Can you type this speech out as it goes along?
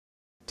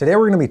Today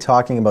we're going to be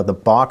talking about the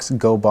BOXX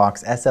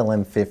GoBOXX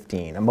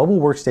SLM15, a mobile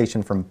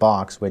workstation from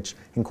BOXX which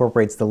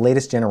incorporates the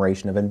latest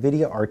generation of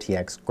NVIDIA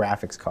RTX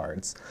graphics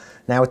cards.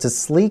 Now it's a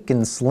sleek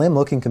and slim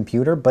looking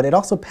computer, but it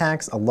also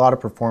packs a lot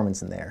of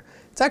performance in there.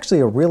 It's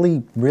actually a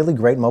really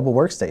great mobile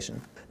workstation.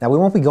 Now we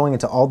won't be going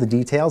into all the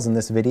details in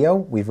this video.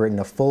 We've written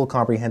a full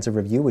comprehensive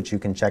review which you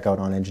can check out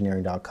on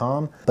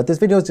engineering.com, but this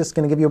video is just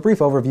going to give you a brief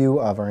overview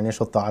of our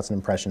initial thoughts and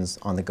impressions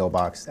on the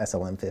GoBOXX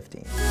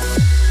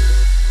SLM15.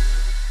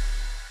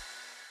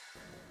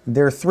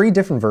 There are three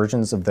different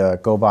versions of the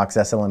GoBOXX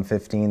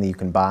SLM15 that you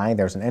can buy.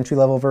 There's an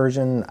entry-level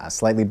version, a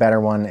slightly better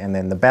one, and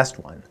then the best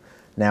one.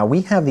 Now we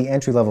have the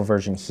entry-level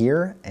version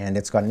here, and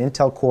it's got an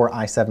Intel Core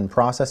i7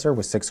 processor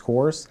with 6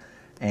 cores,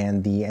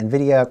 and the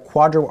NVIDIA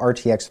Quadro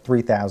RTX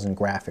 3000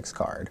 graphics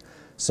card.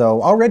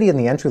 So already in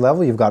the entry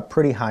level, you've got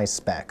pretty high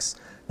specs.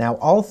 Now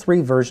all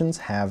three versions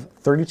have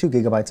 32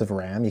 gigabytes of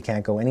RAM. You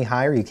can't go any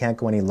higher, you can't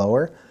go any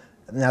lower.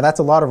 Now that's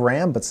a lot of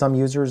RAM, but some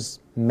users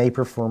may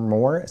prefer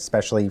more,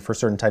 especially for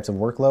certain types of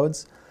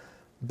workloads.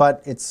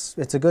 But it's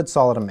a good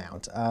solid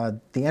amount.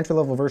 The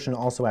entry-level version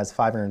also has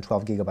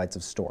 512 gigabytes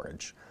of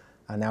storage.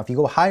 Now if you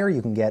go higher,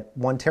 you can get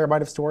 1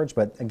 terabyte of storage,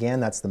 but again,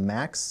 that's the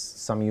max.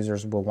 Some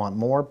users will want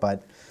more,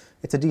 but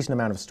it's a decent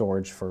amount of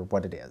storage for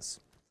what it is.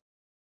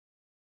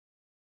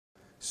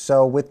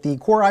 So with the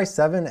Core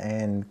i7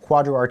 and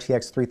Quadro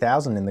RTX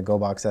 3000 in the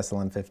GoBOXX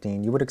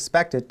SLM15, you would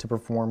expect it to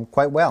perform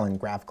quite well in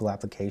graphical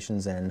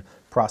applications and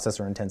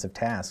processor-intensive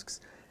tasks.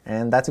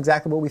 And that's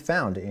exactly what we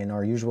found in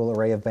our usual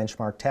array of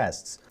benchmark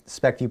tests.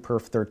 SpecView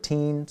Perf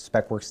 13,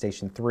 Spec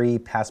Workstation 3,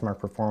 Passmark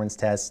Performance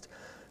Test.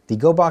 The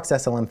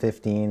GoBOXX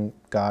SLM15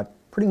 got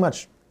pretty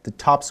much the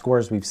top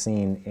scores we've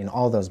seen in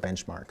all those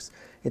benchmarks.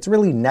 It's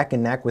really neck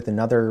and neck with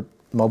another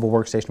mobile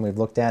workstation we've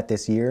looked at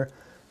this year,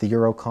 the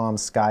Eurocom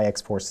Sky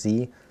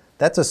X4C.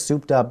 That's a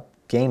souped up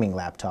gaming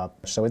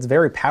laptop, so it's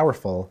very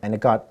powerful and it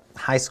got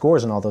high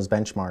scores in all those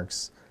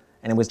benchmarks.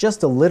 And it was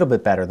just a little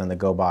bit better than the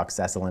GoBOXX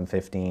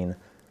SLM15,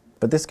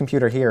 but this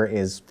computer here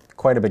is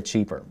quite a bit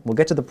cheaper. We'll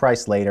get to the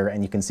price later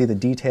and you can see the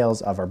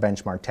details of our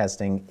benchmark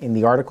testing in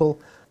the article,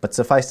 but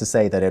suffice to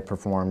say that it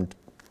performed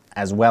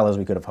as well as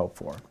we could have hoped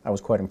for. I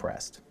was quite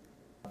impressed.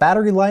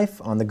 Battery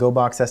life on the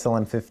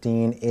GoBOXX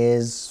SLM15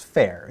 is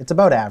fair. It's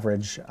about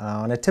average.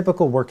 On a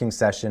typical working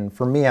session,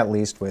 for me at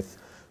least, with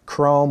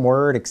Chrome,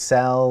 Word,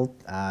 Excel,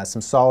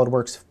 some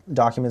SolidWorks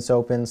documents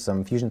open,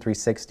 some Fusion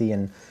 360,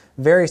 and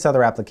various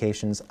other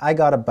applications, I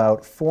got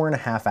about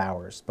 4.5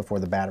 hours before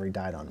the battery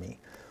died on me,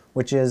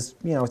 which is,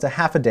 it's a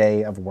half a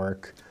day of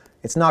work.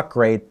 It's not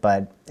great,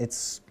 but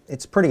it's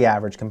pretty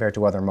average compared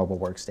to other mobile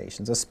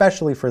workstations,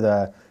 especially for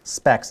the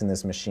specs in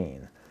this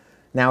machine.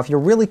 Now, if you're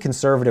really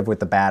conservative with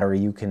the battery,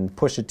 you can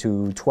push it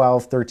to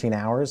 12, 13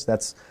 hours.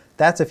 That's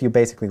if you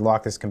basically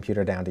lock this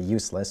computer down to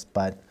useless,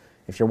 but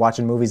if you're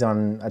watching movies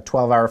on a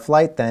 12-hour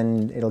flight,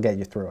 then it'll get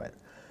you through it.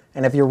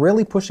 And if you're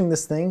really pushing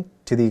this thing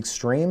to the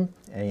extreme,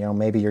 and,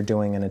 maybe you're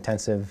doing an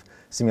intensive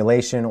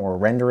simulation or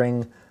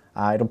rendering,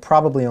 it'll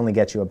probably only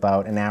get you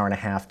about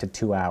 1.5 hours to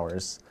 2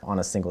 hours on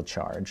a single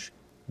charge.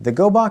 The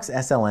GoBOXX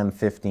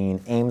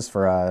SLM15 aims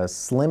for a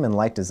slim and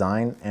light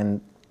design, and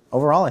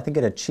overall I think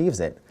it achieves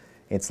it.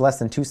 It's less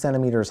than 2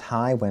 centimeters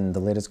high when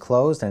the lid is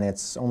closed, and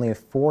it's only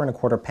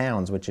 4.25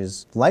 pounds, which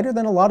is lighter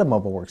than a lot of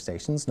mobile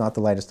workstations, not the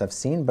lightest I've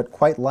seen, but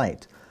quite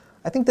light.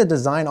 I think the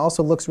design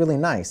also looks really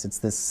nice. It's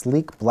this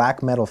sleek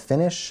black metal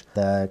finish.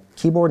 The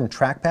keyboard and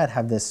trackpad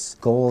have this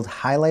gold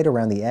highlight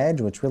around the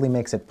edge, which really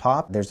makes it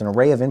pop. There's an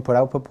array of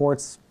input-output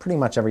ports, pretty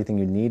much everything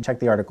you need. Check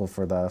the article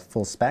for the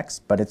full specs,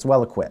 but it's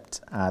well equipped.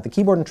 The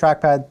keyboard and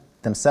trackpad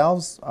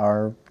themselves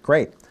are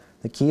great.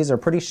 The keys are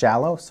pretty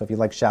shallow, so if you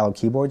like shallow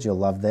keyboards, you'll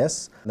love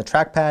this. The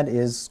trackpad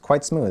is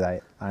quite smooth.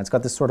 It's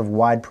got this sort of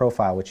wide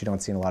profile, which you don't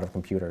see in a lot of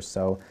computers,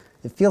 so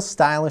it feels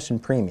stylish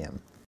and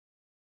premium.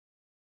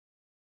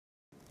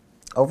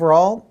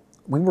 Overall,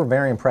 we were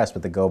very impressed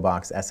with the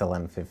GoBOXX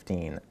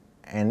SLM15,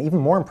 and even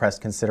more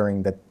impressed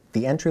considering that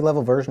the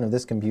entry-level version of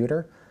this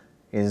computer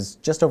is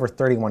just over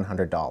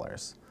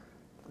 $3,100.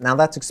 Now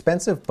that's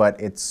expensive, but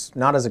it's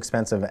not as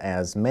expensive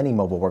as many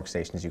mobile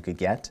workstations you could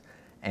get.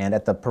 And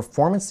at the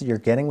performance that you're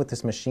getting with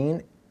this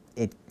machine,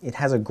 it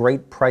has a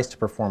great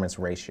price-to-performance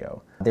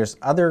ratio. There's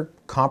other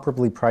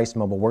comparably priced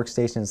mobile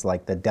workstations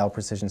like the Dell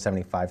Precision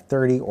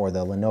 7530 or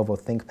the Lenovo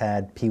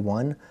ThinkPad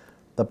P1,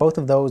 but both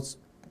of those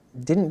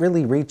didn't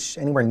really reach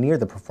anywhere near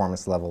the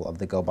performance level of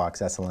the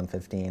GoBOXX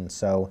SLM15.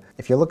 So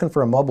if you're looking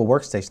for a mobile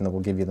workstation that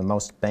will give you the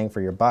most bang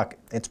for your buck,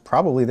 it's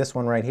probably this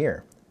one right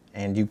here.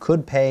 And you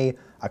could pay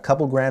a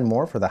couple grand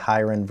more for the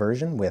higher-end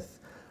version with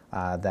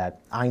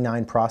that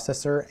i9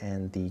 processor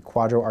and the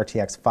Quadro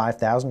RTX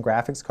 5000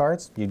 graphics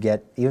cards. You'd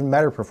get even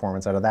better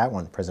performance out of that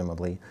one,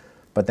 presumably,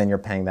 but then you're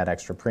paying that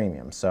extra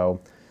premium.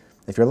 So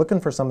if you're looking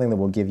for something that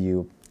will give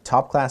you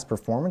top-class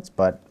performance,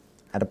 but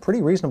at a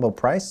pretty reasonable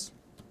price,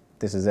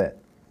 this is it.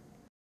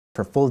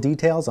 For full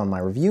details on my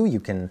review, you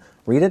can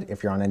read it.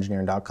 If you're on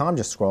engineering.com,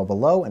 just scroll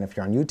below, and if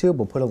you're on YouTube,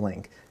 we'll put a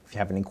link. If you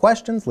have any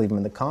questions, leave them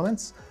in the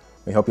comments.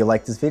 We hope you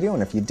liked this video,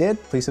 and if you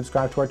did, please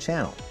subscribe to our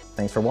channel.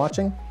 Thanks for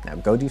watching. Now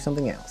go do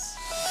something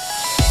else.